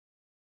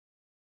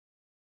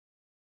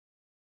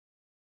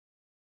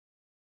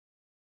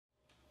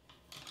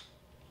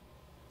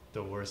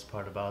The worst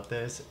part about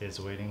this is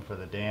waiting for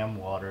the damn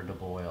water to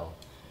boil.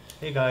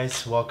 Hey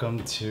guys,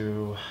 welcome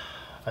to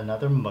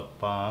another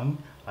mukbang.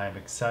 I'm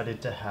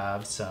excited to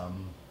have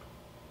some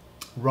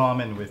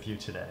ramen with you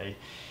today.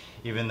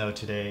 Even though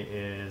today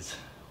is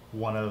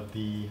one of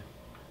the,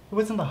 it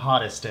wasn't the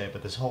hottest day,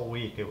 but this whole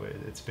week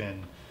it's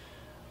been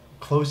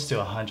close to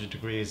 100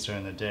 degrees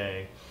during the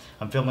day.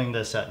 I'm filming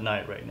this at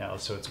night right now,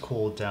 so it's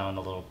cooled down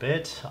a little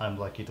bit. I'm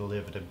lucky to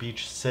live in a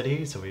beach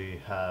city, so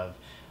we have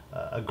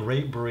a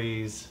great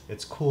breeze.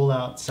 It's cool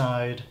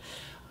outside.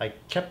 I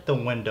kept the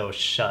window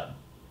shut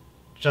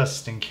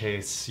just in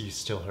case you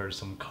still heard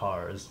some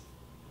cars.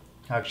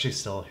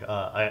 Actually,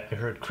 I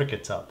heard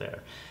crickets out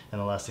there, and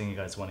the last thing you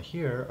guys want to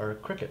hear are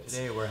crickets.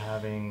 Today we're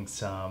having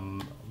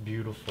some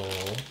beautiful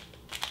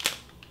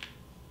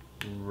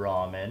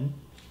ramen.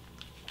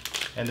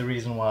 And the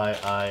reason why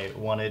I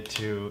wanted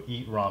to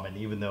eat ramen,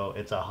 even though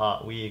it's a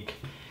hot week,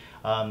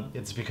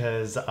 it's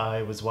because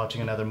I was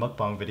watching another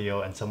mukbang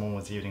video and someone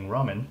was eating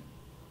ramen.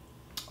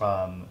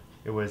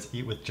 It was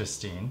Eat with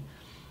Justine,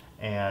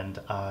 and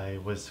I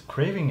was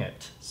craving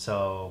it,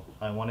 so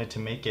I wanted to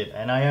make it.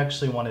 And I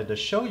actually wanted to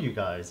show you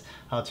guys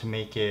how to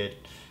make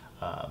it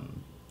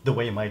the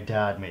way my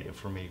dad made it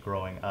for me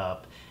growing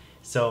up.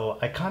 So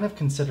I kind of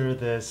consider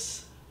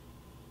this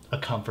a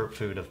comfort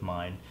food of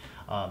mine.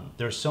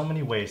 There's so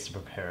many ways to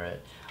prepare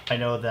it. I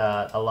know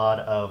that a lot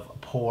of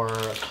poor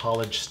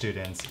college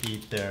students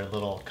eat their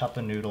little cup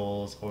of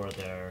noodles or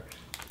their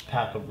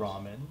pack of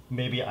ramen.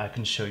 Maybe I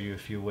can show you a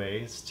few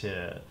ways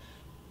to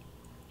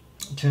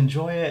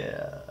enjoy it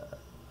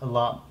a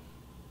lot,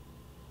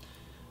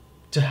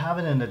 to have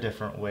it in a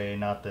different way,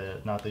 not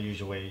the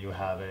usual way you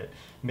have it.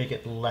 Make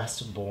it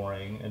less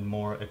boring and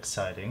more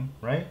exciting,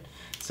 right?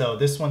 So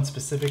this one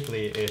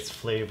specifically is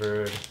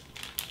flavored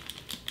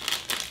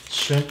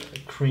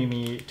shrimp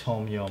creamy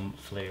tom yum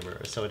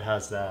flavor. So it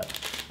has that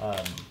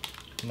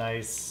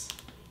nice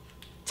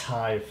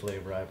Thai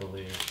flavor, I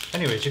believe.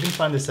 Anyways, you can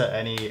find this at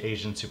any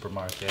Asian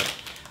supermarket.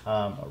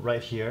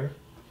 Right here,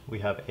 we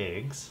have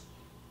eggs.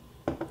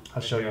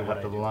 I'll show you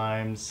what the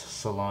limes,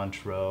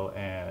 cilantro,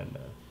 and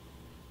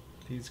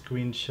these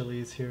green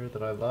chilies here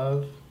that I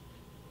love.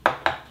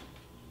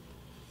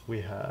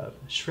 We have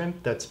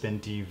shrimp that's been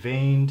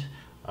deveined,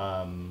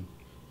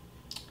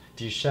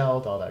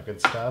 deshelled, all that good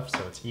stuff, so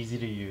it's easy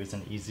to use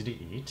and easy to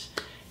eat.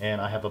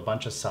 And I have a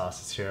bunch of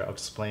sauces here. I'll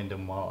explain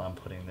them while I'm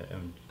putting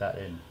that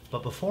in.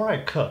 But before I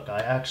cook, I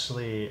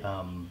actually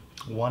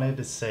wanted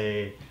to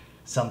say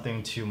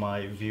something to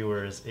my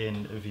viewers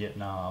in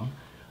Vietnam,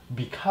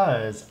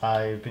 because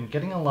I've been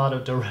getting a lot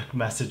of direct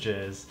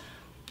messages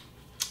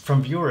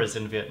from viewers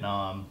in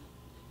Vietnam.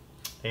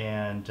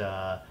 And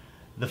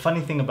the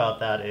funny thing about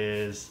that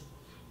is,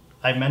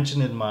 I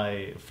mentioned in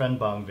my friend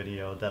bang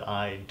video that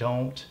I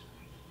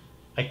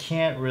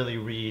can't really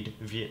read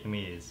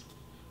Vietnamese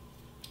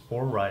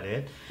or write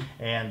it,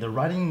 and they're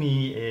writing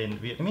me in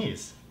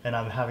Vietnamese, and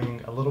I'm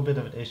having a little bit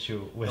of an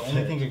issue with it. The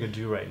only thing I could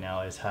do right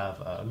now is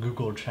have a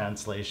Google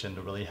translation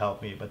to really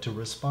help me, but to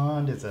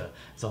respond is a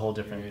whole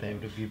different thing.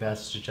 It would be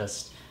best to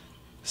just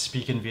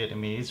speak in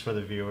Vietnamese for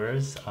the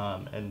viewers,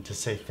 and to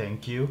say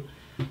thank you.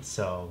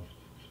 So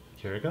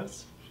here it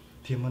goes.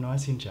 Thien muốn nói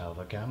xin chào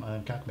và cảm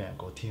ơn các bạn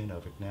của Thien ở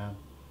Việt Nam.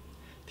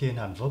 Thien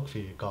hạnh phúc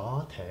vì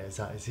có thể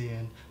đại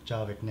diện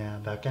cho Việt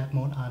Nam và các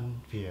món ăn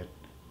Việt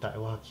tại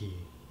Hoa Kỳ.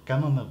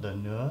 Cảm ơn một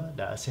lần nữa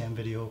đã xem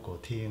video của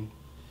Thien.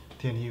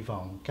 Thien hy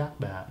vọng các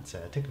bạn sẽ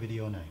thích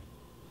video này.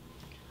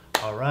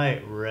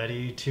 Alright,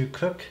 ready to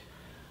cook?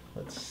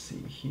 Let's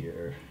see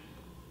here.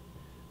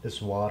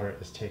 This water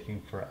is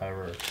taking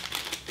forever.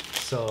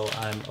 So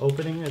I'm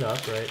opening it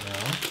up right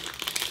now.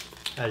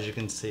 As you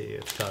can see,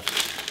 it's got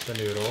the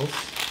noodles.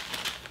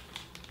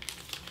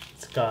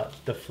 It's got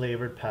the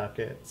flavored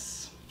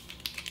packets.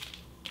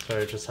 So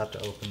I just have to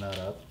open that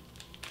up.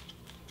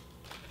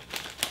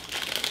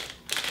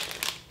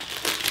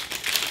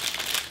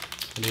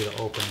 I need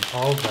to open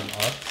all of them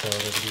up so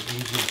it'll be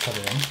easy to put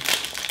in.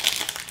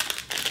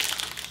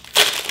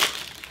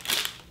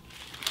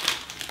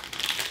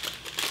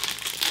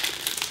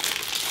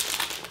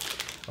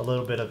 A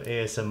little bit of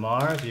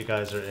ASMR if you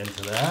guys are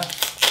into that.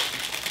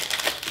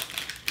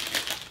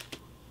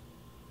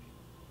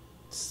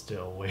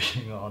 Still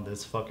waiting on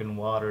this fucking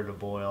water to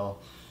boil.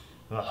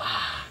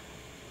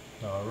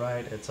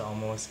 Alright, it's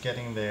almost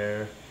getting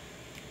there.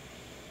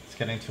 It's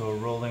getting to a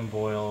rolling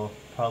boil.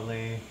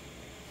 Probably,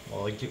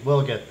 well,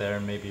 we'll get there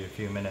in maybe a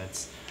few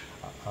minutes.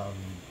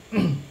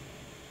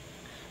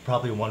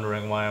 Probably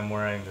wondering why I'm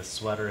wearing this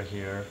sweater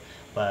here,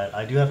 but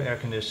I do have air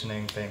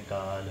conditioning, thank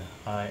God.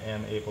 I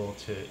am able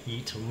to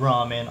eat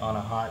ramen on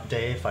a hot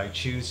day if I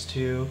choose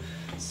to,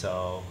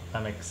 so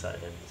I'm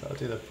excited. So I'll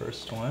do the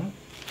first one.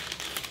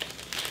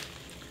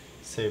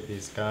 Save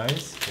these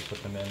guys, we'll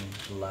put them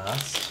in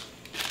last.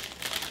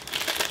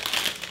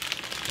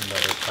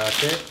 Another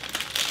packet.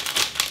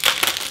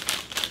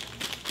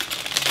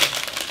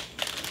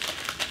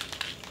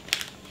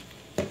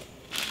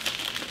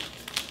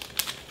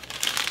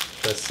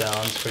 The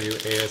sounds for you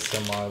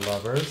ASMR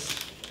lovers.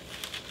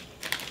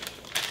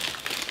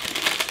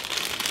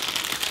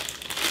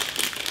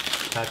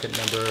 packet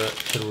number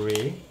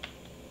 3.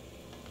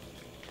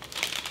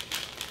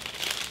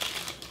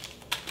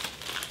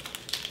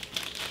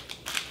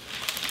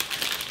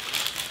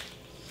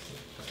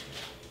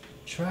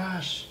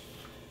 Trash.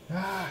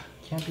 Ah,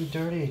 can't be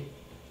dirty.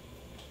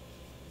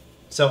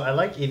 So I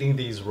like eating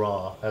these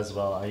raw as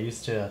well. I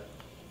used to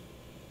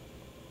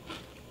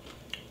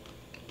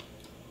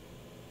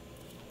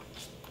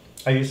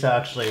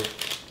actually,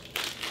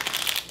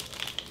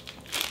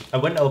 I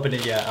wouldn't open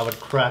it yet. I would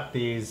crack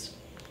these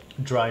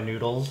dry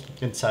noodles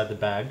inside the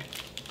bag.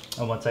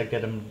 And once I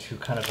get them to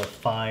kind of a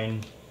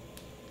fine,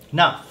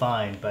 not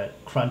fine,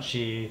 but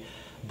crunchy,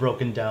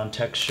 broken down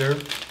texture,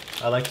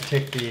 I like to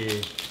take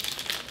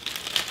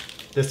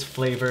this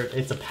flavor,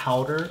 it's a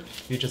powder.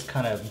 You just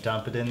kind of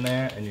dump it in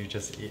there and you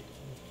just eat.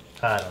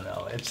 I don't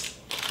know.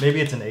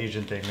 Maybe it's an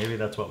Asian thing. Maybe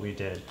that's what we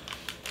did.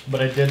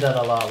 But I did that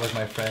a lot with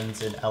my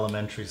friends in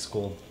elementary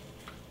school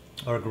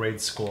or grade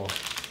school.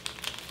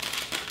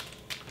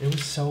 It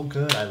was so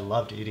good. I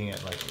loved eating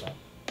it like that.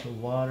 The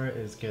water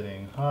is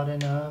getting hot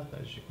enough.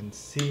 As you can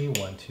see,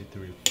 1, 2,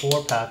 3,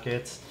 4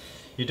 packets.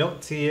 You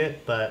don't see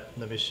it, but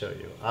let me show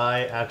you.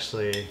 I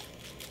actually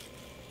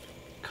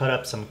cut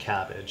up some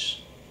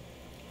cabbage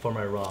for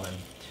my ramen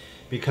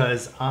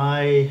because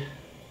I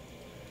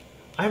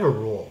have a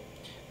rule.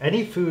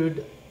 Any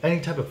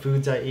type of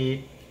foods I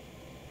eat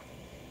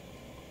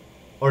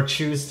or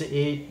choose to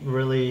eat,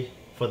 really,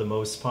 for the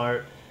most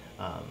part,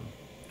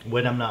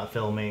 when I'm not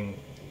filming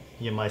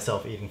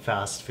myself eating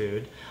fast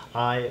food,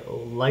 I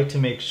like to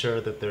make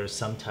sure that there's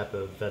some type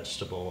of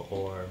vegetable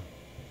or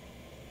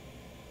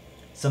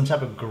some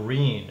type of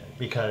green,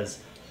 because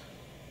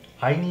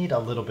I need a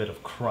little bit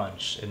of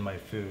crunch in my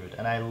food,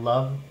 and I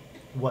love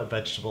what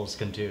vegetables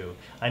can do.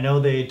 I know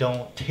they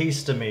don't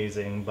taste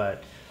amazing,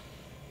 but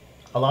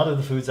a lot of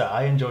the foods that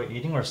I enjoy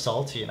eating are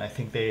salty, and I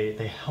think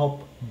they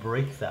help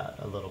break that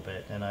a little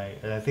bit. And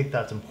I think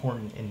that's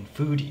important in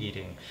food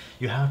eating.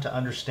 You have to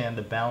understand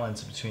the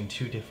balance between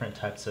two different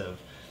types of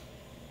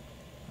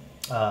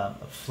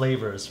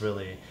flavors,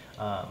 really.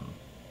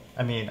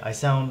 I mean, I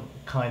sound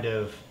kind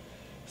of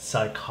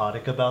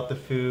psychotic about the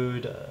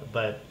food,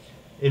 but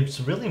it's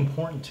really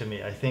important to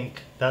me. I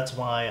think that's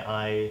why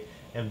I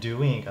am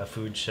doing a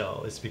food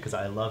show, is because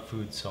I love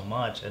food so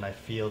much, and I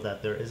feel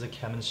that there is a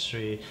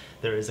chemistry,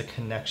 there is a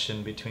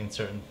connection between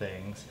certain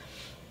things.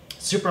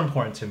 Super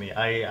important to me.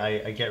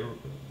 I get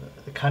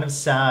kind of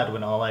sad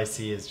when all I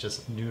see is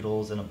just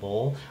noodles in a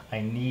bowl.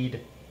 I need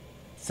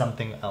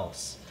something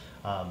else.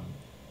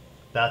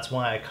 That's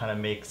why I kind of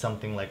make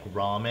something like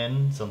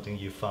ramen, something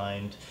you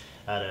find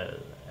at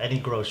any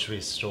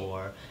grocery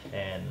store,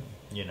 and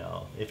you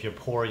know, if you're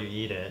poor, you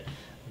eat it.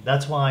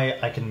 That's why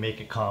I can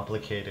make it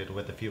complicated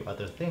with a few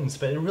other things,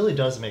 but it really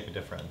does make a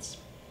difference.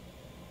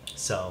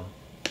 So,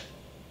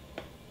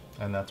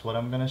 and that's what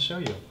I'm gonna show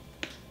you.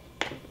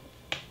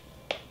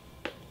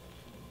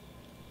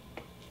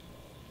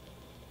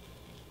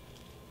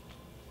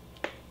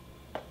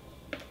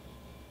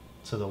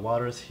 So the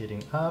water is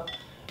heating up,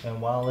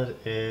 and while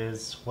it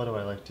is, what do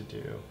I like to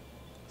do?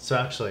 So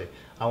actually,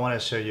 I want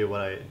to show you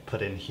what I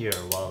put in here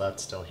while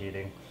that's still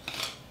heating.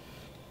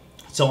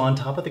 So on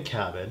top of the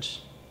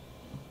cabbage,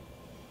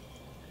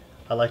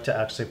 I like to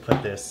actually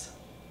put this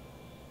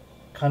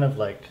kind of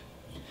like,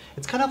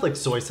 it's kind of like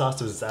soy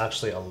sauce, but it's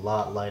actually a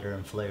lot lighter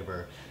in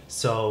flavor.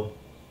 So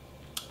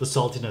the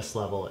saltiness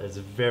level is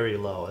very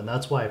low, and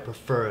that's why I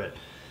prefer it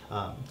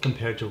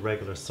compared to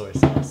regular soy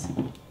sauce.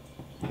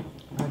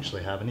 I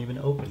actually haven't even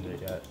opened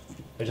it yet.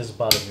 I just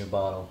bought a new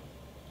bottle.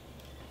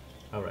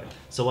 All right,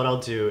 so what I'll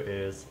do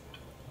is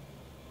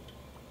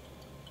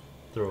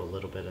throw a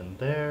little bit in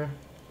there.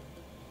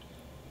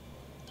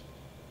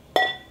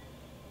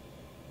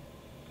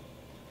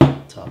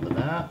 Top of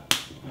that.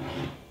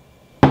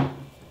 And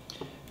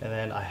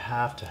then I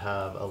have to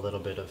have a little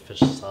bit of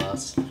fish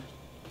sauce.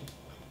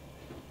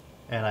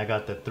 And I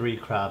got the 3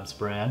 Crabs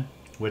brand,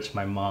 which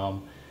my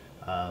mom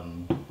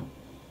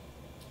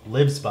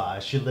lives by.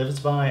 She lives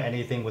by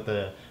anything with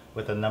a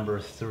number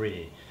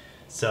 3.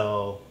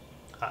 So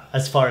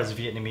as far as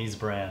Vietnamese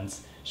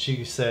brands,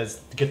 she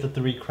says get the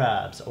 3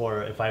 crabs,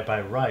 or if I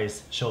buy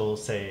rice, she'll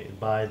say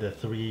buy the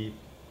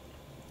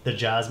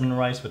jasmine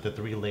rice with the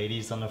 3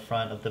 ladies on the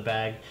front of the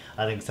bag.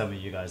 I think some of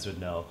you guys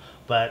would know,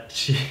 but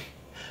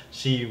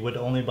she would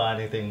only buy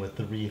anything with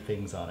 3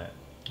 things on it,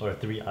 or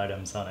 3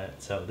 items on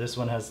it. So this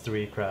one has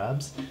 3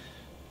 crabs,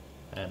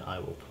 and I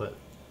will put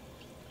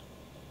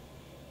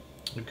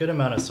a good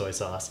amount of soy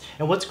sauce.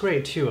 And what's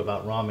great too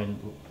about ramen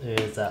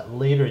is that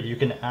later you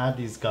can add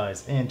these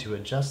guys in to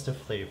adjust the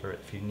flavor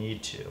if you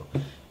need to.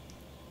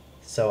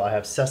 So I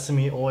have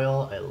sesame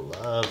oil. I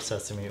love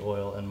sesame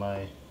oil in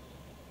my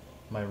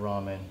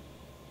ramen.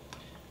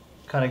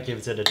 Kind of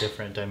gives it a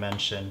different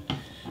dimension,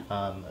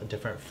 a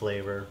different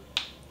flavor.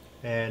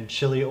 And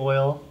chili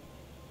oil.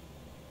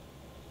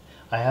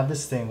 I have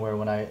this thing where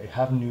when I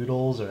have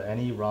noodles or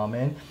any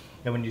ramen,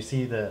 and when you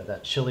see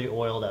that chili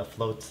oil that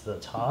floats to the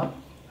top,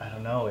 I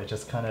don't know, it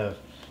just kind of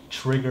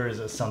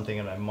triggers something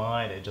in my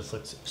mind. It just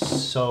looks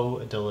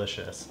so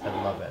delicious. I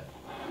love it.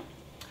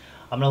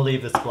 I'm gonna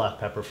leave this black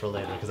pepper for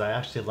later because I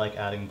actually like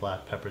adding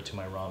black pepper to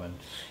my ramen.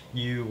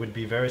 You would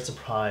be very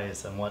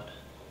surprised on what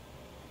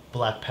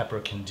black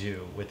pepper can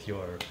do with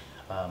your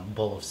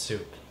bowl of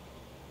soup.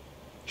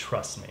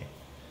 Trust me.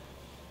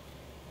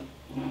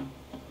 I'm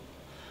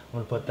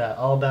gonna put that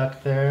all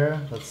back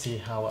there. Let's see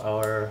how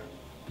our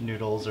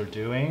noodles are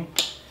doing.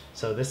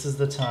 So this is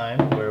the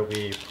time where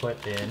we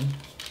put in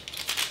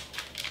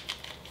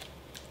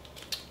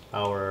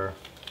our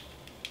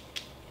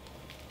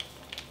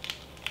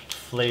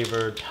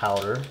flavored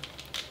powder.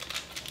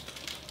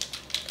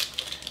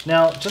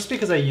 Now, just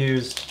because I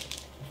used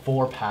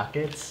 4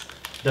 packets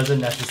doesn't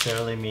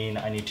necessarily mean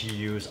I need to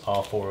use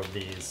all 4 of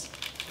these.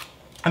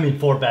 I mean,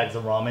 4 bags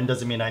of ramen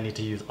doesn't mean I need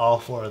to use all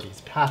 4 of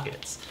these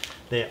packets.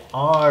 They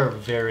are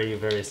very,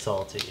 very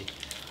salty.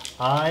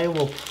 I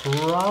will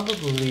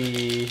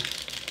probably,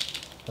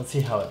 let's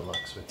see how it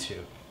looks with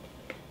 2.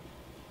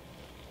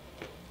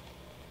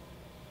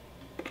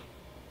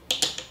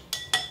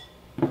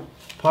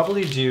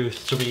 Probably do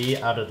 3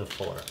 out of the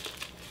 4.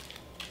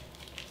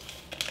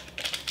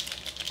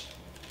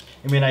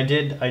 I mean, I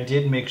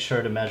did make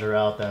sure to measure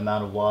out the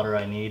amount of water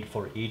I need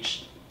for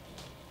each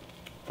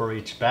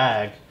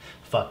bag.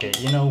 Fuck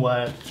it. You know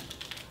what?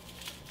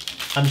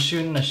 I'm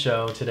shooting a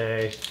show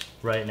today,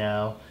 right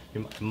now.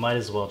 You might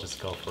as well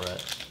just go for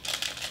it.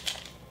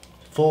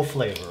 Full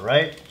flavor,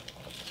 right?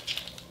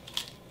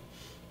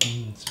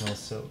 It smells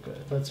so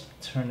good. Let's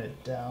turn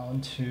it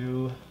down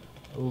to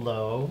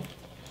low.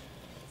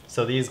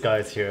 So these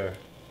guys here,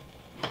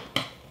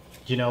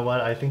 you know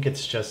what? I think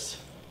it's just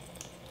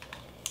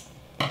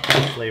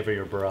to flavor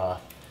your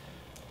broth.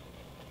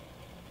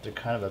 They're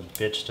kind of a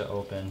bitch to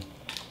open.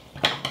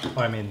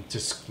 Or I mean, to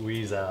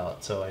squeeze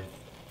out. So I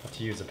have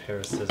to use a pair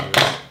of scissors.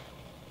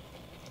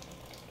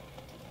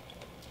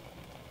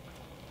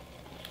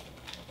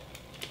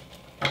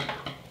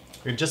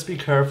 Just be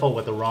careful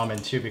with the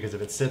ramen too, because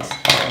if it sits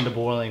in the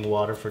boiling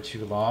water for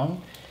too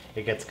long,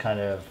 it gets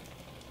kind of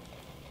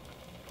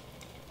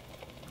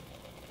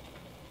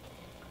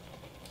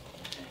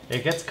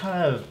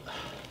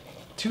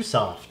too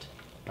soft,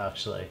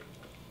 actually.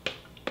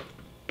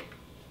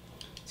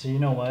 So you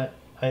know what?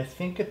 I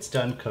think it's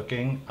done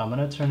cooking. I'm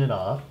gonna turn it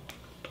off.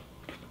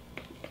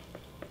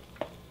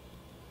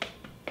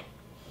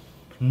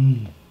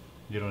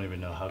 You don't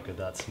even know how good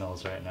that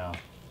smells right now.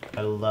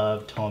 I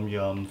love tom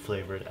yum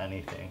flavored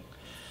anything.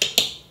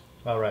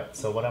 All right,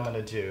 so what I'm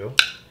gonna do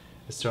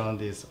is throw in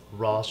these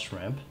raw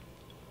shrimp.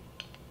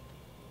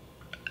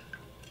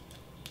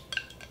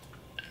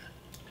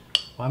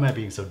 Why am I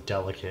being so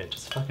delicate?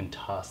 Just fucking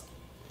toss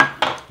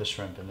the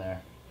shrimp in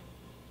there.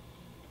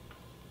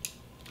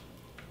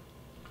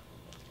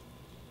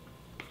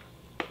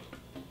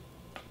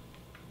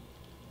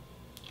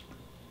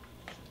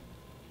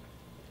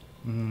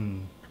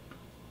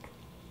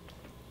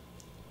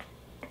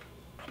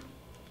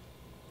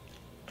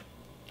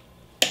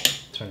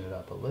 Turn it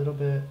up a little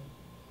bit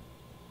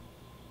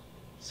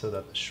so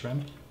that the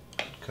shrimp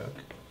cook.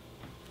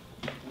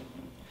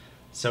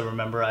 So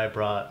remember, I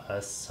brought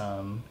us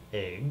some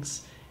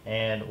eggs,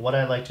 and what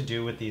I like to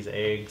do with these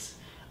eggs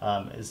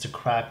is to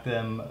crack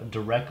them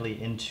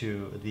directly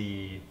into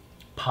the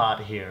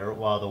pot here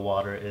while the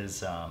water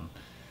is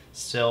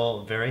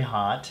still very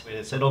hot.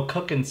 So it'll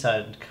cook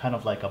inside kind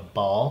of like a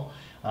ball,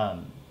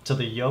 so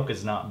the yolk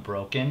is not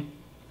broken.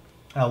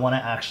 I want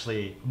to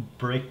actually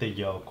break the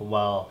yolk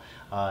while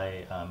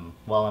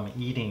I'm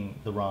eating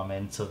the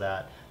ramen, so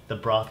that the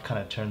broth kind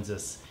of turns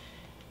this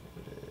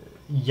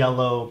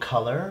yellow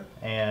color,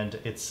 and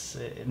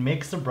it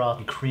makes the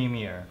broth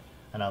creamier,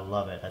 and I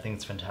love it. I think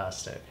it's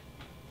fantastic.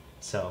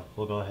 So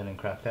we'll go ahead and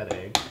crack that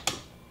egg.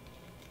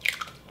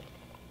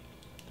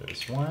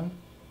 There's one.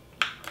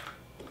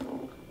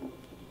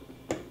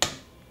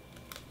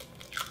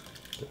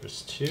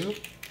 There's 2.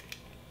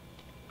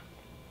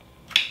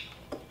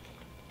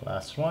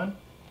 Last one.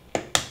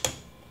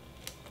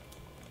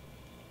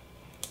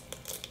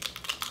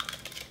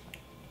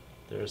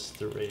 There's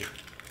 3.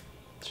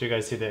 So you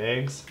guys see the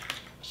eggs?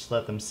 Just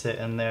let them sit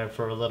in there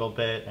for a little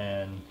bit,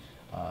 and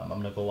I'm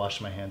gonna go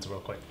wash my hands real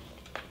quick.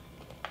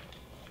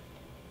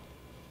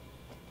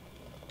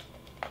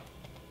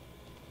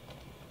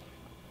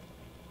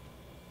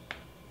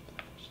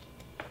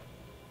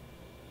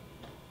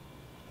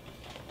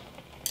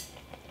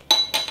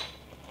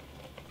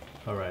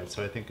 Alright,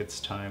 so I think it's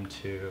time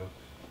to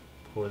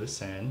pour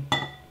this in.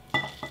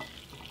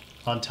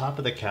 On top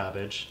of the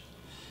cabbage.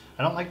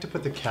 I don't like to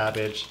put the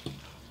cabbage,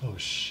 oh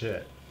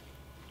shit.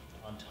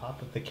 On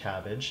top of the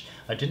cabbage.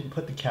 I didn't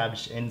put the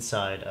cabbage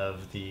inside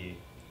of the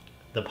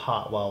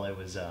pot while it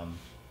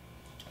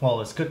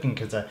was cooking,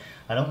 because I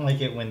don't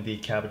like it when the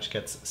cabbage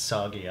gets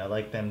soggy. I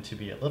like them to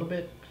be a little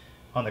bit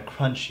on the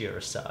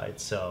crunchier side,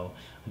 so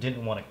I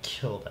didn't want to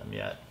kill them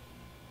yet.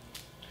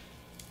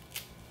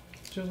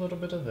 Let's do a little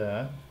bit of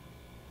that,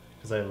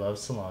 because I love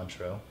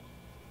cilantro.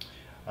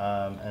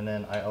 And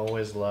then I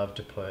always love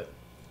to put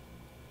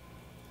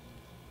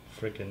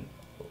freaking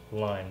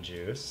lime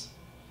juice.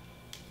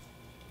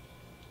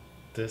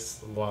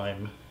 This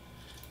lime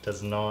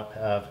does not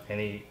have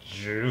any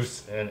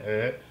juice in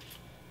it.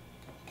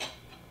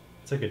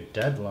 It's like a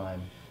dead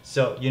lime.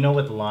 So, you know,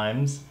 with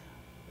limes,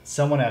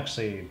 someone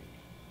actually,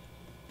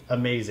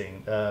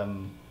 amazing,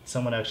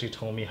 someone actually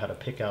told me how to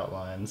pick out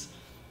limes.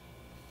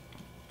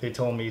 They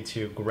told me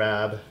to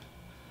grab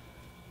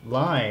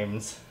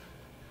limes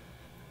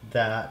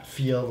that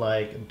feel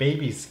like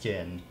baby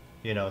skin,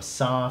 you know,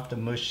 soft,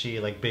 mushy,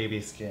 like baby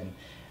skin.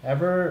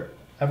 Ever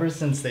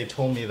since they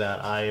told me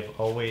that, I'm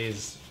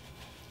always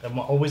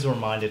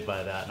reminded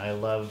by that, and I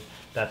love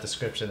that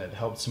description. It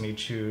helps me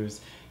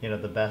choose, you know,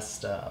 the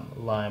best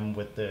lime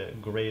with the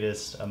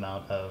greatest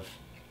amount of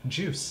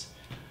juice.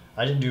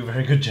 I didn't do a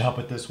very good job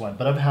with this one,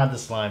 but I've had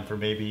this lime for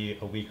maybe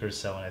a week or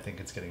so, and I think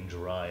it's getting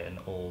dry and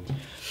old.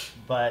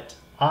 But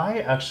I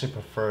actually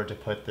prefer to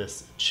put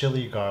this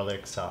chili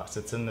garlic sauce,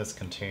 it's in this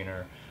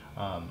container,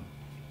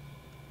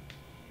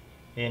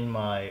 in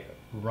my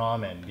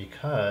ramen,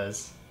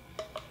 because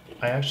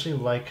I actually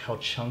like how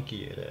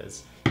chunky it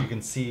is. You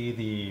can see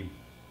the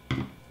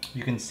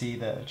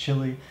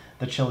chili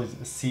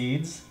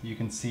seeds. You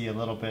can see a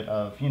little bit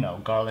of, you know,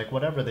 garlic,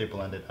 whatever they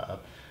blended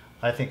up.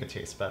 I think it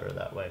tastes better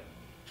that way.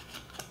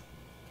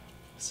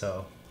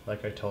 So,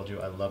 like I told you,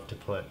 I love to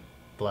put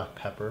black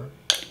pepper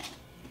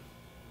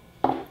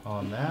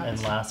on that. And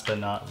last but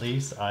not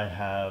least, I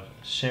have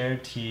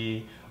shared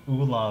tea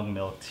oolong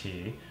milk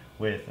tea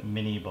with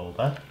mini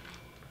boba.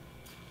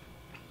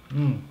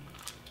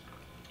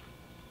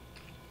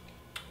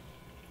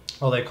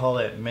 Oh, they call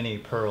it mini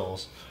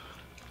pearls.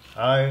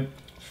 I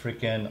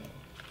freaking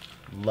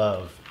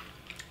love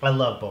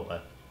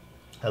boba.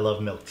 I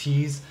love milk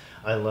teas.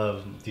 I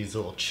love these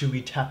little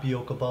chewy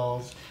tapioca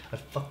balls. I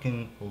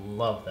fucking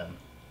love them.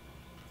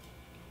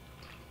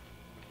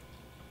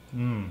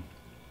 And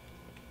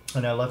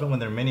I love it when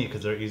they're mini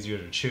because they're easier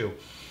to chew.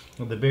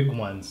 The big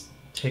ones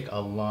take a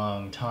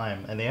long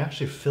time, and they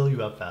actually fill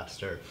you up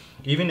faster.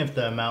 Even if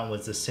the amount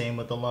was the same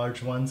with the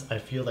large ones, I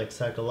feel like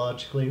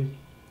psychologically,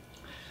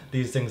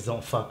 these things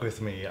don't fuck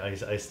with me.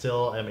 I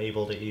still am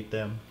able to eat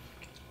them,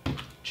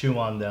 chew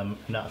on them,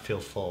 not feel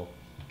full.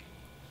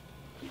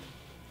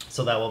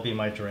 So that will be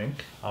my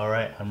drink. All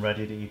right, I'm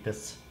ready to eat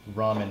this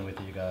ramen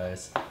with you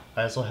guys.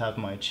 I also have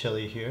my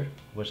chili here,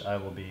 which I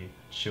will be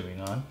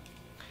chewing on.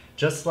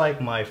 Just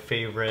like my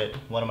favorite,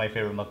 one of my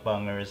favorite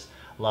mukbangers,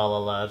 Lala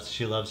loves,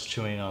 she loves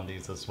chewing on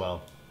these as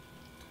well.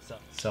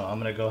 So I'm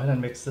gonna go ahead and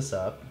mix this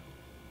up.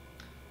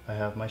 I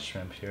have my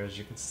shrimp here, as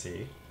you can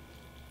see.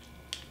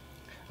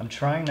 I'm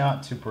trying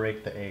not to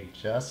break the egg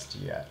just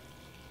yet.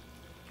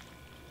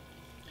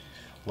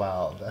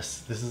 Wow,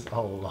 this is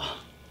a lot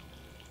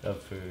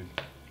of food.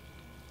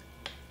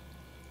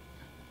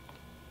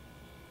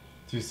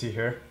 Do you see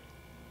here?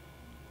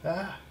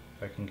 Ah,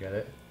 if I can get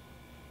it.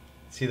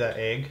 See that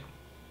egg?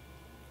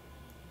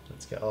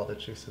 Let's get all the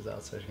juices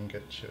out so I can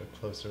get you a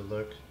closer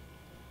look.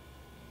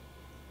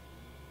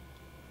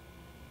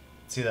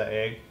 See that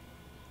egg?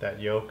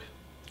 That yolk?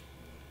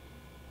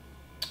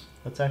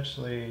 Let's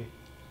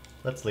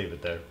leave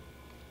it there.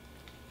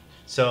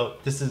 So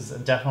this is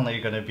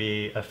definitely going to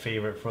be a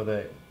favorite for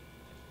the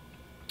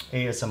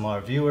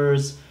ASMR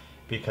viewers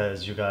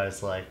because you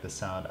guys like the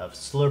sound of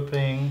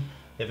slurping.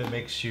 If it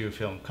makes you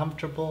feel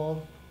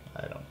comfortable,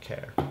 I don't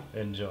care.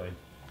 Enjoy.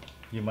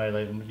 You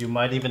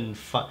might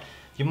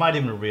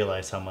even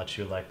realize how much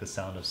you like the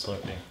sound of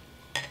slurping.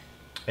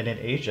 And in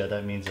Asia,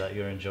 that means that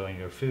you're enjoying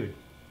your food.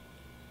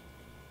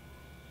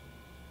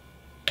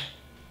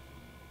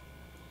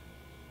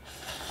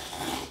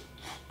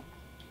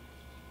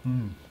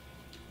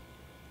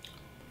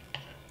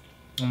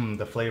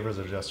 The flavors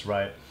are just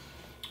right.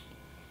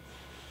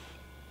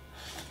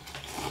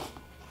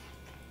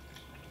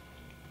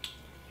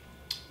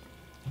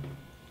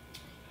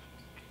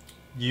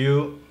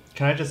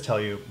 Can I just tell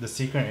you, the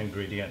secret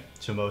ingredient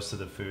to most of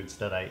the foods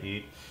that I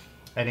eat,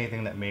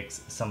 anything that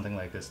makes something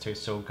like this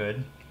taste so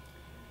good,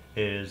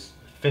 is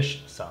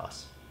fish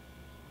sauce.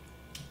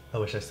 I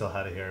wish I still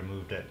had it here, I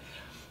moved it.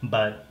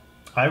 But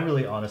I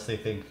really honestly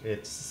think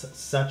it's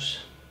such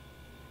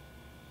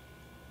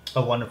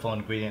a wonderful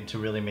ingredient to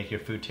really make your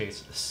food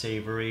taste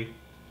savory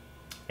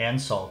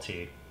and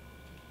salty.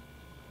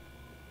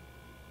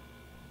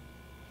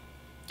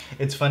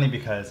 It's funny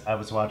because I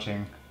was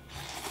watching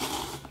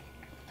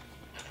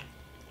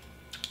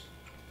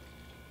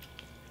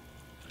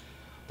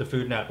the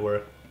Food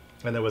Network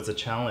and there was a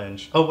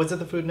challenge. Oh, was it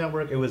the Food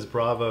Network? It was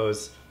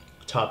Bravo's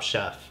Top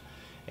Chef.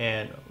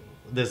 And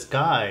this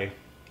guy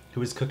who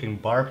was cooking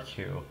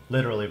barbecue,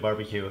 literally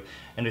barbecue,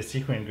 and his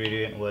secret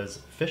ingredient was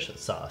fish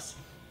sauce.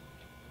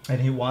 And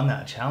he won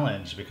that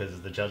challenge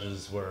because the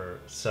judges were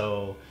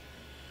so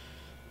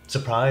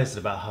surprised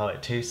about how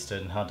it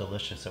tasted and how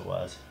delicious it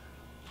was.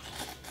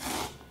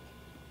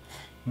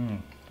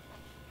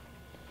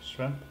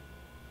 Shrimp.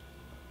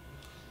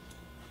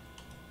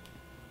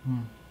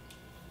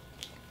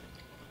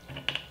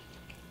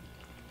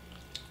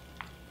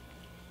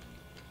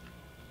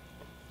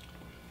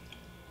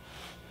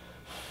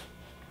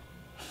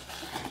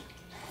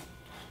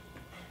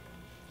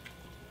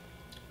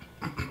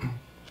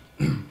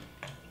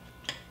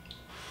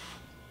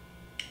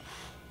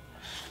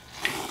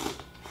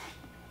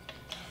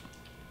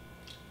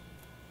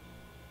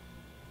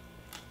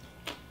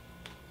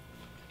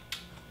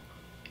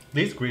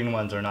 These green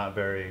ones are not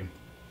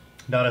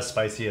as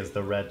spicy as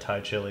the red Thai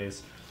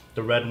chilies.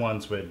 The red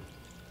ones would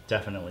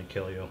definitely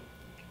kill you.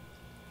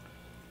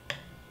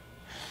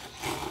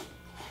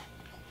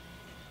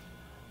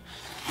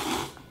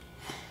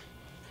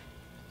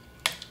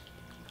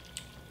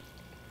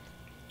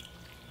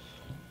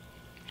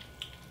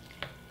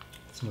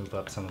 Let's move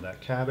up some of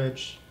that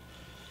cabbage.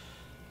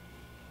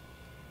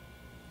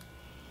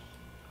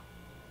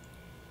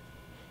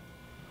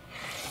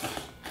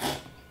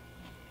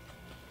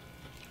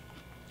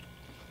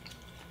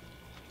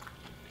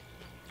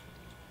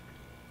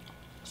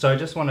 So I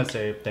just want to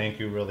say thank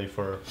you really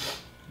for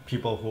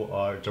people who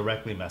are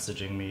directly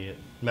messaging me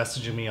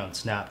on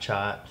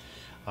Snapchat,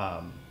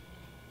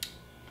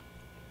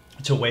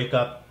 to wake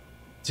up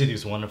to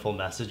these wonderful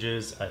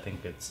messages. I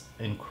think it's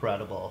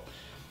incredible.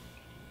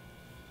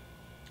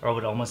 I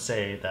would almost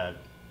say that,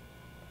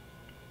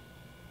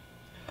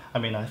 I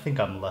mean, I think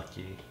I'm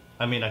lucky.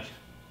 I mean,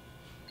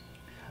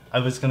 I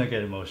was gonna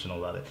get emotional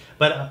about it,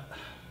 but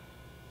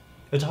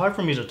it's hard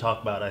for me to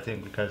talk about, I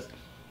think, because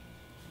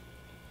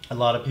a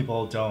lot of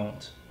people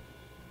don't.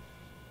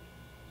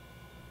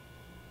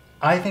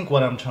 I think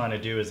what I'm trying to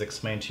do is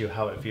explain to you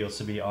how it feels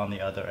to be on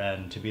the other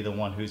end, to be the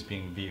one who's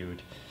being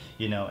viewed,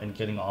 you know, and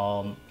getting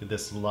all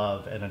this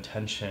love and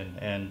attention.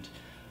 And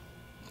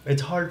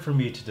it's hard for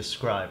me to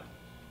describe.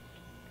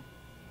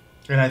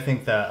 And I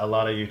think that a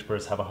lot of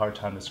YouTubers have a hard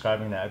time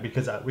describing that,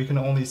 because we can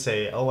only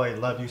say, oh, I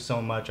love you so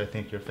much, I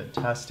think you're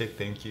fantastic,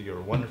 thank you, you're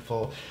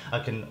wonderful. I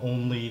can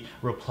only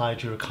reply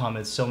to your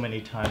comments so many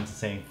times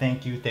saying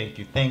thank you, thank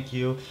you, thank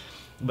you.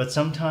 But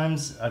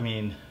sometimes, I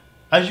mean,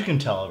 as you can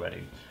tell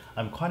already,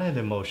 I'm quite an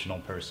emotional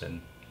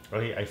person,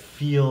 right? I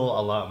feel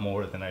a lot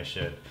more than I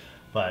should,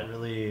 but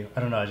really, I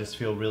don't know, I just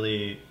feel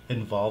really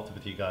involved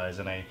with you guys,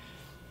 and I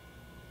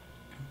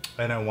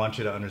want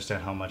you to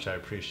understand how much I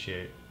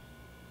appreciate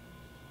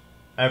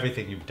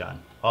everything you've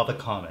done, all the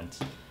comments,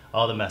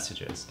 all the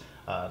messages.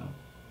 I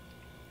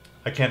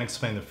can't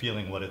explain the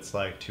feeling, what it's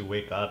like to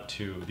wake up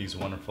to these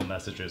wonderful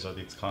messages or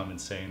these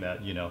comments saying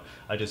that, you know,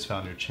 I just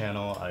found your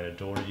channel, I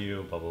adore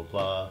you, blah, blah,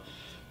 blah.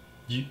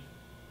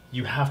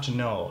 You have to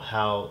know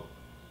how,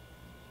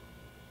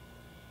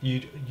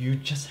 you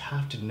just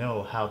have to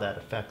know how that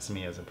affects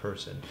me as a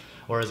person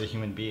or as a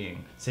human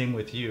being. Same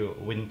with you.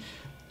 When,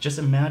 just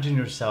imagine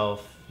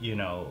yourself, you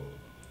know,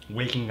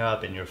 waking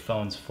up and your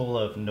phone's full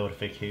of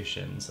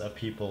notifications of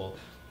people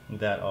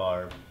that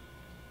are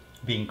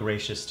being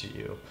gracious to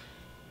you.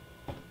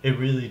 It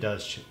really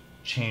does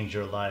change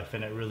your life,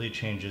 and it really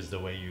changes the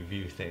way you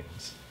view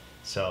things.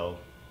 So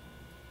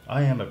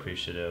I am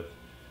appreciative.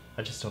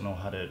 I just don't know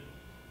how to,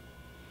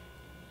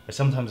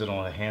 sometimes I don't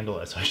want to handle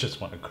it, so I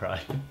just want to cry.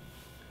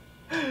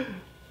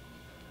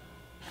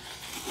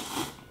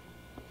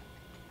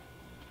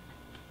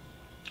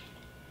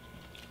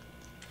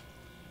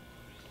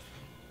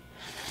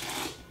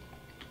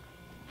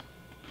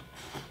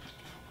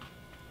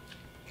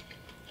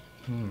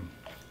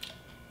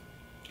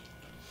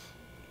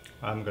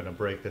 I'm gonna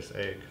break this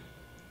egg.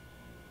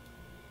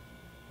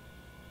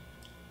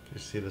 You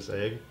see this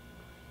egg?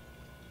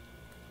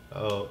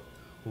 Oh,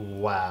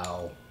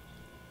 wow.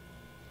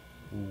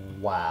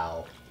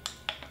 Wow.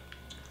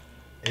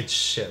 It's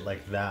shit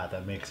like that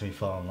that makes me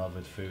fall in love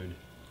with food.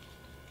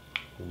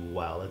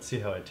 Wow, let's see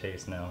how it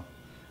tastes now.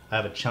 I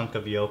have a chunk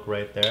of yolk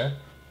right there.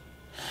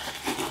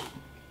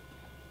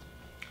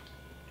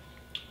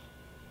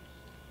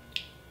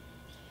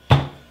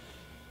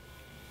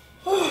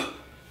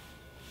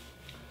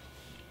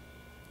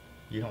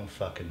 You don't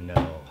fucking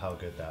know how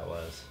good that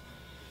was.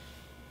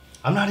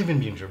 I'm not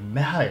even being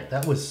dramatic.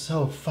 That was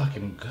so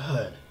fucking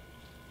good.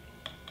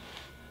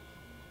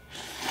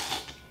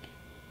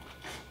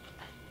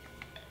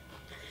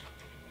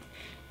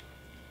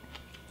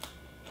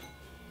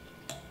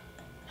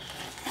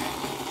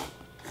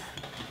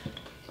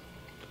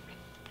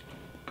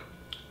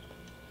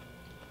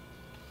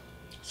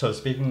 So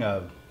speaking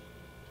of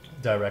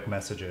direct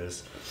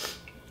messages,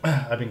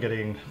 I've been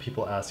getting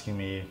people asking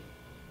me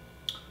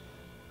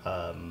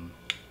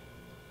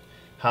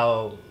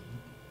how,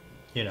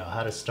 you know,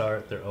 how to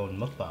start their own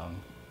mukbang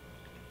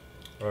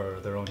or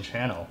their own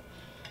channel.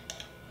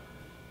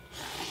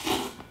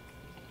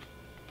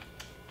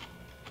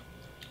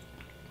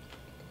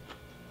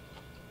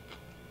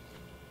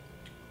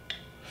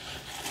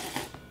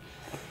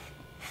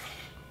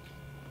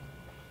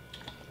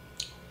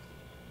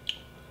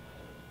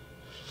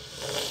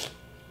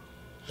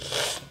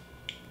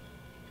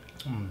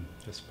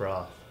 This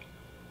broth.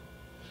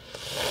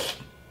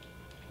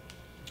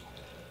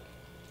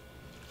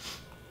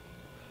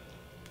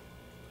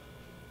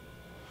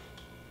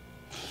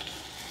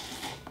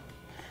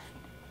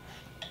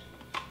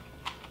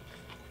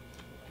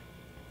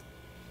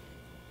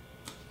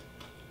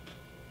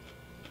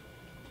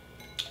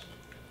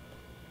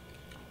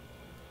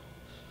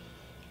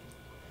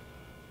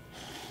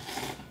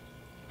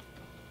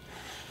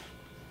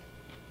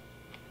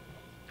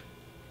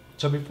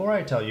 So before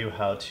I tell you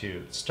how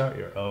to start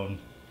your own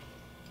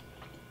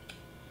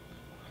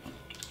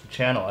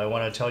channel, I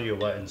want to tell you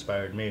what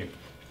inspired me.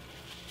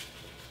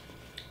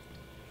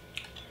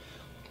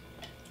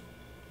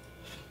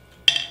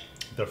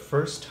 the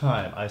first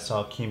time I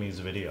saw Kimi's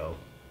video,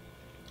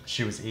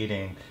 she was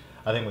eating,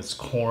 I think it was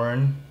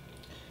corn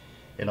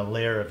in a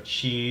layer of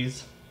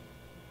cheese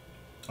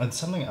and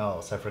something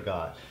else, I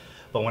forgot.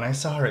 But when I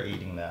saw her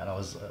eating that, I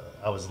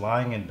was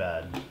lying in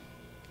bed.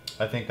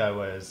 I think I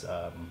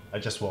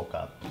just woke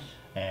up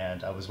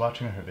and I was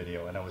watching her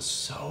video and I was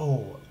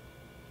so,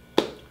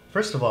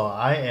 first of all,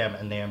 I am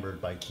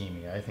enamored by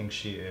Kimi. I think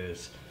she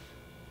is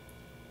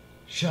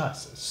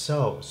just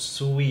so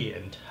sweet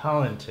and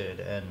talented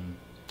and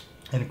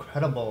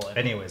incredible.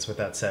 Anyways, with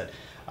that said,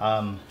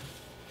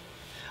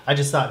 I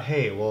just thought,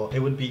 hey, well, it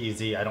would be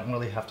easy. I don't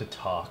really have to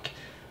talk.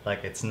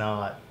 Like, it's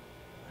not,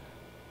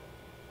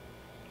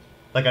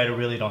 like, I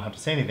really don't have to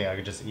say anything. I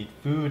could just eat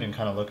food and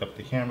kind of look up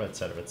the camera,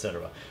 etc.,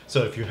 etc.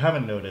 So if you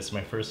haven't noticed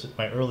my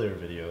earlier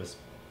videos,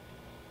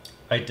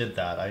 I did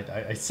that.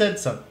 I said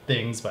some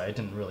things, but I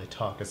didn't really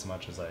talk as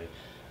much as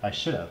I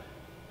should have.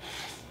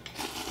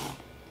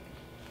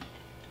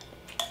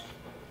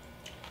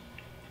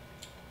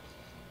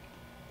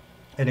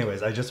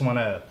 Anyways, I just want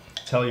to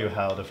tell you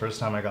how the first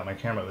time I got my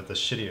camera, it was the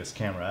shittiest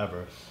camera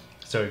ever.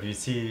 So if you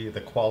see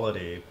the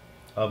quality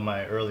of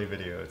my early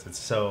videos, it's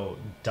so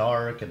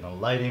dark and the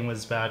lighting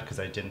was bad because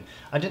I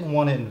didn't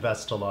want to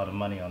invest a lot of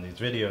money on these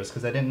videos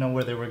because I didn't know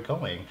where they were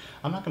going.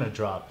 I'm not going to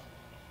drop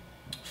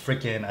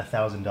freaking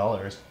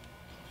 $1,000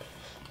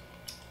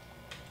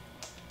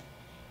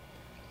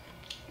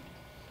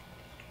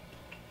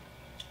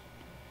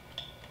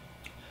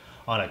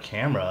 on a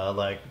camera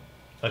like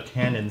a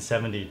Canon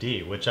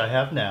 70D, which I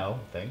have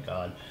now, thank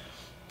God.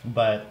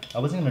 But I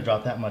wasn't going to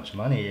drop that much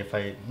money if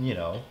I, you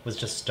know, was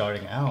just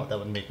starting out. That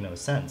would make no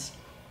sense.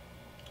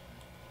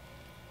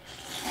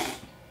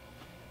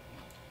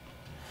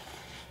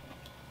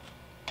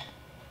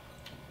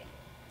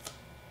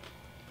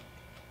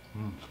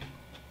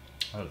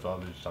 That's all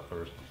these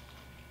suckers.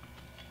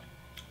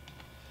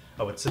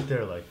 I would sit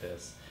there like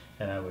this,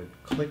 and I would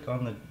click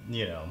on the,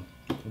 you know,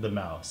 the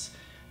mouse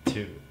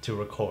to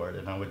record,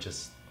 and I would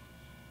just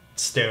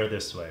stare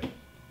this way.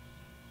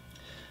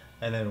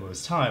 And then when it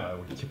was time, I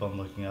would keep on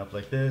looking up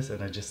like this,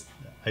 and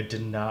I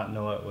did not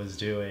know what I was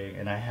doing,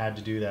 and I had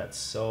to do that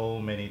so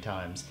many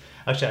times.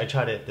 Actually, I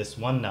tried it this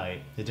one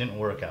night. It didn't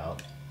work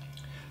out.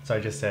 So I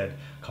just said,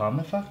 calm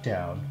the fuck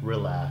down,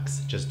 relax,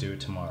 just do it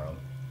tomorrow.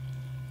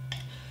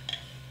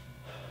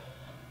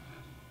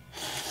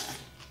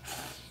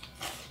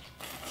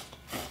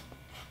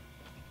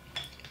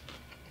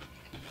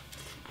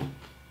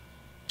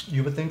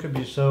 You would think it'd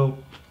be so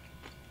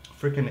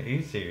freaking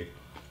easy,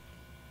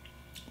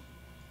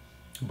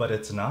 but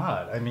it's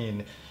not. I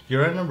mean,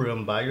 you're in a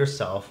room by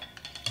yourself,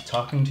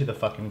 talking to the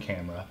fucking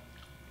camera,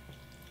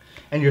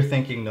 and you're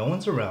thinking no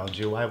one's around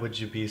you. Why would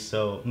you be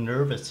so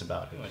nervous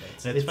about it?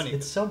 It's funny.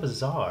 It's so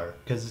bizarre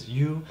because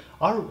you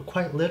are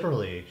quite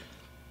literally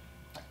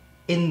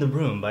in the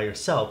room by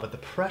yourself, but the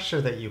pressure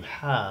that you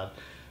have,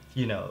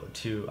 you know,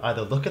 to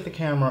either look at the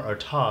camera or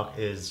talk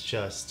is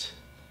just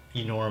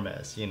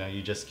enormous. You know,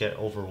 you just get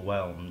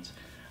overwhelmed,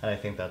 and I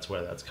think that's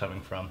where that's coming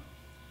from.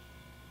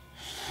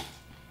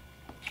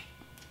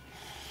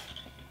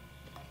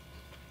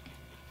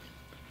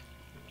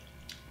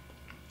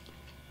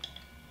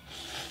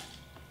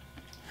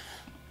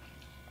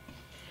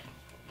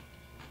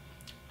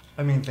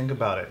 I mean, think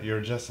about it.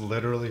 You're just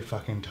literally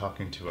fucking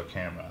talking to a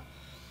camera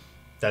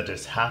that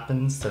just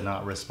happens to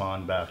not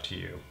respond back to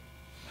you.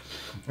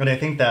 And I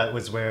think that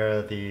was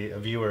where the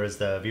viewers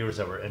that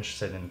were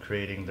interested in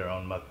creating their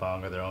own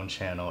mukbang or their own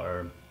channel,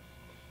 or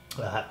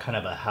kind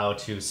of a how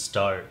to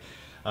start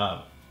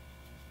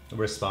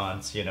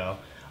response, you know.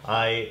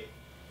 I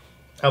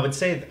would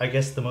say, I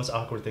guess the most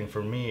awkward thing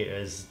for me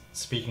is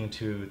speaking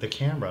to the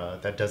camera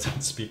that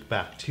doesn't speak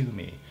back to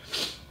me.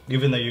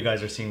 Even though you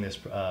guys are seeing this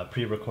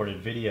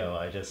pre-recorded video,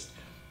 and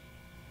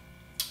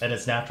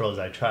as natural as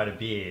I try to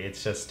be,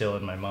 it's just still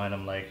in my mind.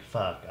 I'm like,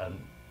 fuck, I'm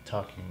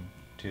talking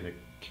to the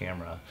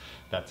camera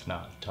that's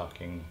not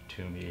talking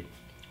to me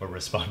or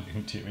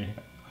responding to me.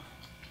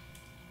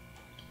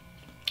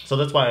 So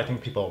that's why I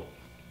think people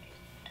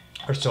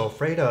are so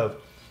afraid of,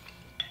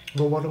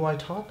 well, what do I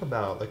talk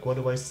about? Like, what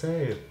do I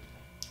say?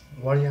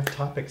 Why do you have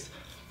topics?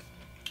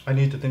 I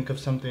need to think of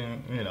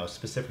something, you know,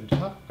 specific to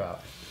talk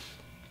about.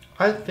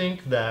 I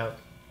think that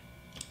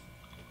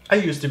I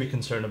used to be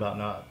concerned about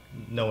not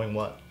knowing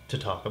what to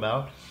talk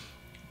about,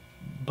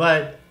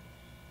 but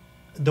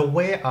the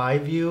way I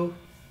view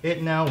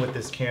it now with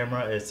this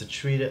camera is to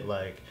treat it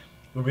like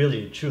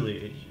really,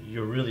 truly,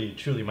 you're really,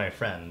 truly my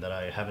friend that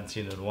I haven't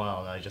seen in a while,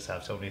 and I just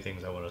have so many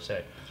things I want to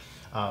say.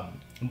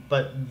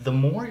 But the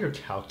more you're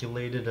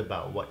calculated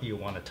about what you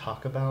want to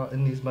talk about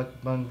in these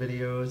mukbang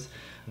videos,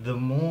 the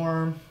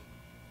more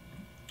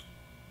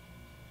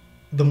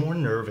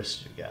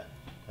nervous you get,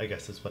 I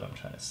guess is what I'm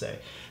trying to say.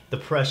 The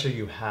pressure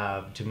you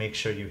have to make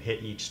sure you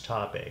hit each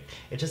topic,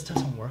 it just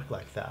doesn't work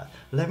like that.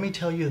 Let me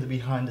tell you the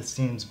behind the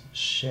scenes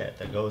shit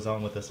that goes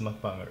on with us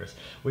mukbangers.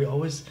 We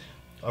always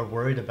are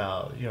worried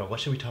about, you know,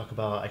 what should we talk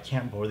about? I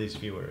can't bore these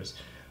viewers.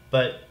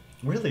 But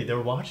really they're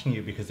watching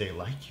you because they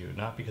like you,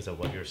 not because of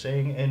what you're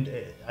saying. And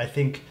I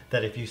think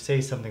that if you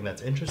say something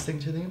that's interesting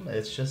to them,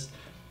 it's just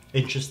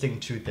interesting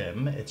to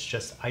them. It's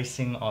just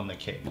icing on the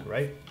cake,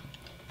 right?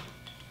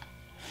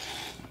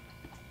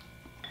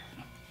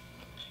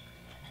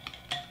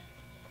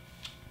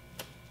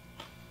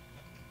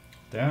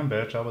 Damn,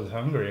 bitch, I was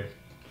hungry.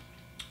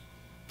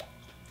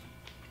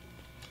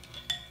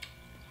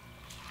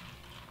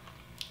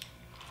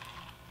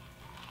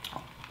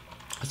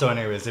 So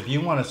anyways, if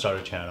you want to start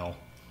a channel,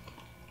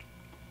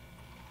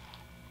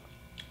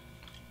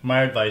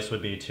 my advice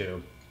would be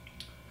to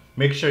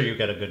make sure you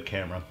get a good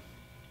camera.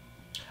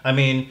 I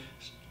mean,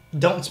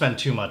 don't spend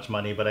too much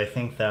money, but I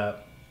think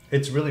that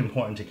it's really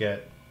important to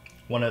get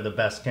one of the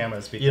best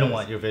cameras because you don't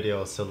want your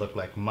videos to look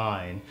like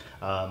mine.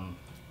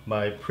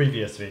 My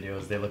previous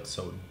videos, they look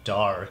so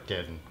dark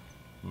and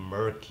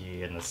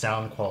murky and the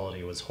sound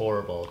quality was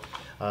horrible.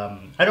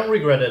 I don't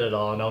regret it at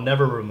all, and I'll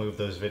never remove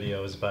those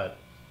videos, but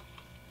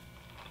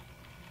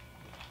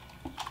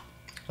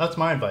that's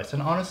my advice.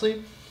 And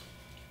honestly,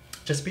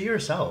 just be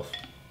yourself.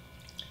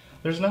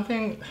 There's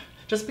nothing,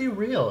 just be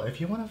real.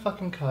 If you want to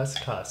fucking cuss,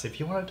 cuss. If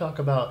you want to talk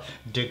about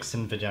dicks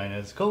and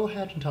vaginas, go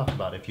ahead and talk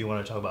about it. If you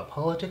want to talk about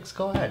politics,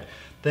 go ahead.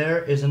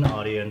 There is an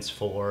audience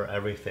for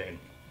everything.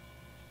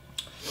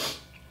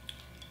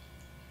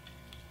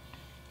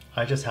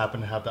 I just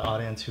happen to have the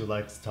audience who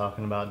likes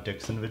talking about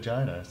dicks and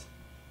vaginas.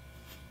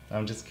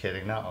 I'm just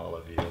kidding, not all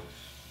of you.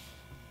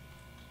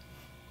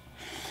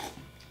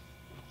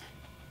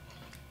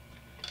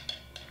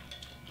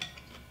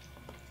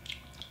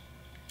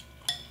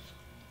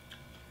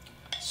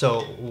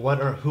 So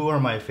who are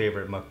my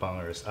favorite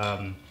mukbangers?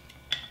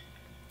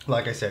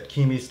 Like I said,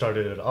 Kimi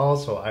started it all,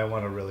 so I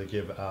want to really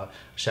give a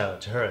shout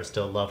out to her. I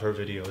still love her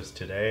videos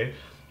today.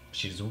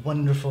 She's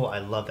wonderful. I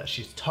love that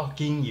she's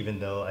talking, even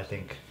though I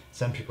think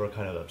some people are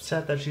kind of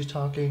upset that she's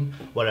talking.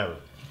 Whatever.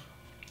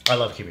 I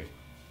love Kimi.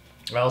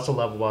 I also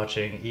love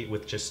watching Eat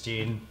with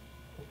Justine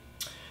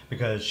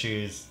because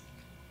she's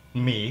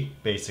me,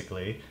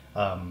 basically,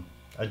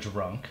 a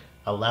drunk,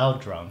 a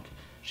loud drunk.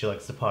 She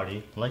likes to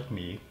party like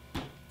me,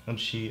 and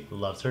she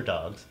loves her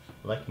dogs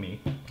like me.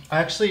 I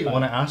actually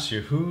want to ask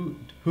you, who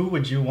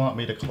would you want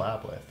me to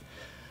collab with?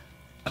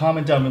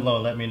 Comment down below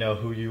and let me know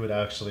who you would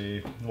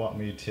actually want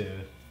me to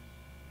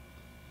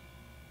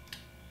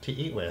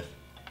eat with.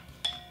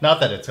 Not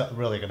that it's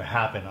really going to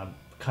happen. I'm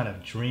kind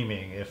of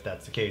dreaming if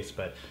that's the case,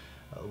 but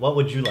what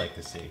would you like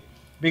to see?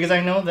 Because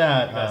I know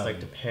that you guys like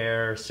to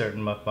pair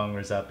certain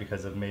mukbangers up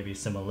because of maybe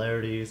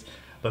similarities,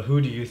 but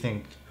who do you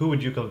think, who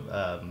would you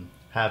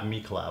have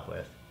me collab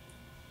with?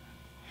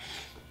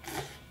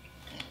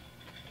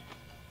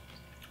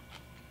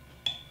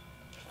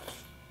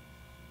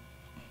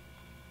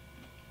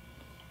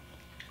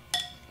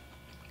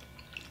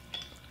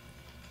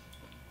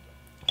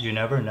 You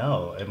never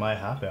know, it might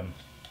happen.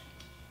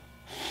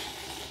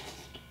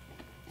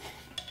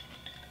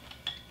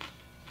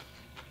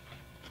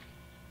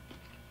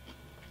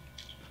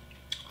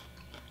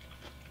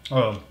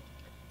 Oh,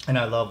 and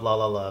I love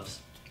Lala Loves.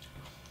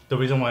 The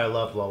reason why I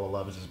love Lala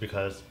Loves is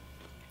because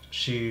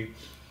a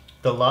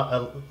lot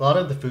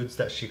of the foods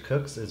that she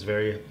cooks is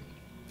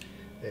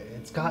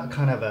it's got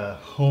kind of a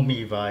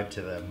homey vibe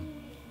to them.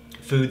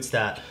 Foods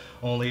that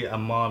only a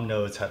mom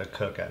knows how to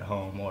cook at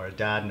home or a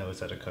dad knows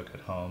how to cook at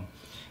home.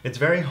 It's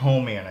very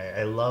homey, and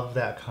I love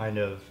that kind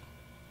of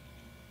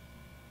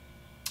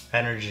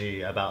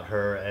energy about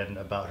her and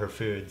about her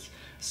foods.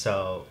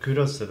 So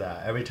kudos to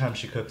that. Every time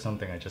she cooks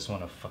something, I just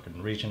want to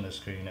fucking reach in the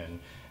screen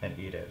and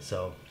eat it.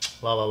 So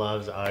Lala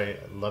Loves, I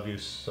love you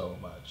so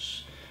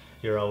much.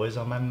 You're always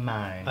on my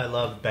mind. I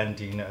love Ben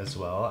Dean as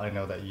well. I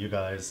know that you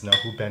guys know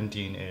who Ben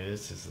Dean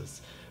is. He's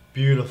this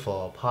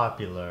beautiful,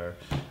 popular,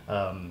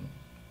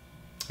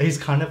 he's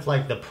kind of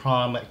like the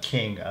prom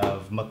king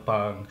of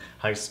mukbang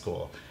high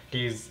school.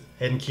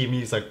 And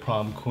Kimi's like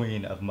prom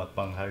queen of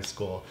mukbang high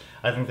school.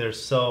 I think they're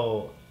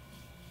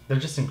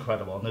just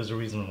incredible, and there's a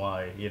reason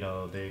why, you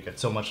know, they get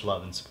so much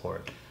love and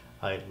support.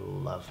 I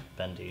love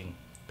Ben Dean.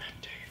 Ben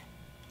Dean.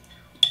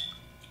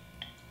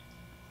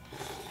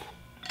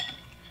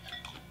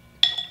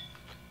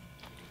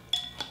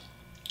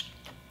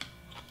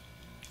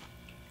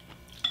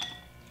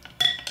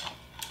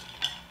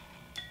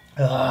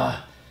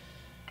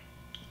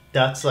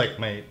 That's like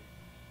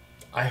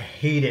I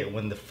hate it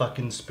when the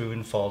fucking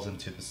spoon falls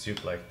into the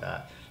soup like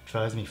that. It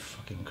drives me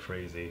fucking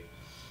crazy.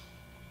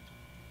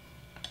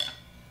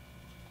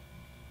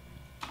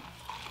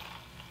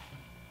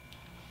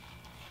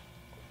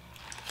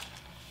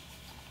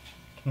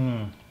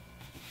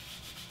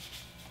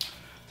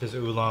 This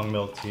oolong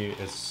milk tea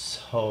is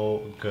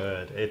so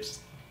good. It's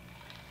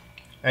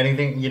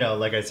anything, you know,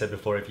 like I said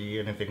before, if you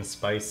eat anything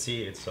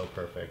spicy, it's so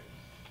perfect.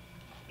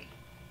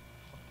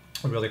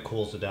 It really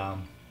cools it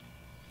down.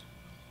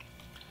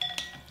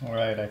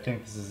 Alright, I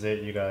think this is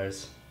it, you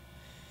guys.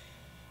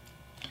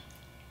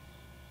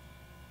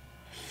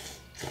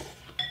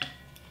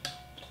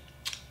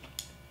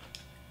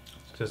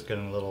 Just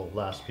getting little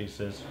last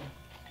pieces.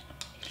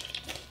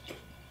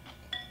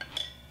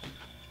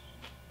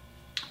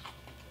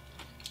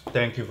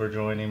 Thank you for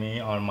joining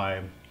me on my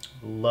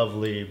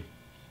lovely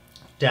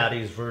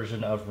daddy's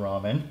version of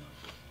ramen.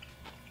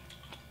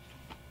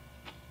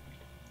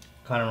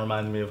 Kind of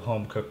reminds me of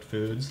home cooked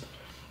foods.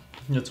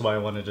 That's why I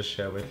wanted to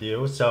share with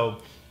you. So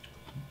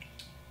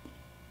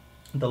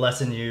the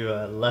lesson you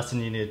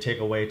need to take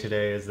away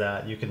today is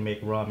that you can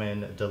make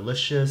ramen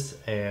delicious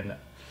and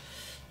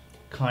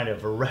kind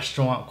of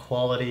restaurant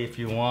quality if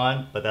you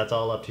want, but that's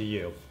all up to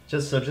you.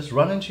 Just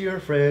run into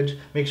your fridge,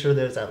 make sure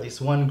there's at least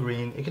one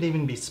green. It could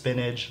even be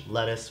spinach,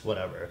 lettuce,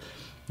 whatever.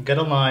 Get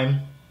a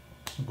lime,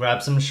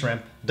 grab some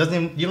shrimp. You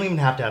don't even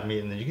have to have meat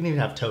in there. You can even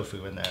have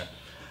tofu in there.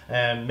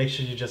 And make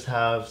sure you just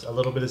have a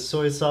little bit of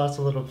soy sauce,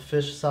 a little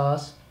fish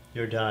sauce.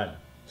 You're done.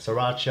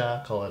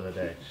 Sriracha, call it a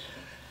day.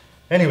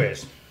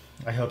 Anyways,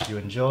 I hope you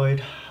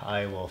enjoyed.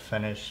 I will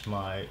finish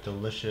my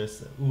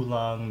delicious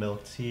oolong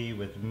milk tea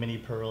with mini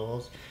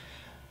pearls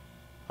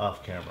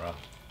off camera.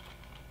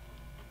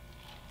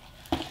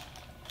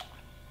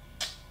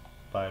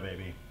 Bye,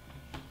 baby.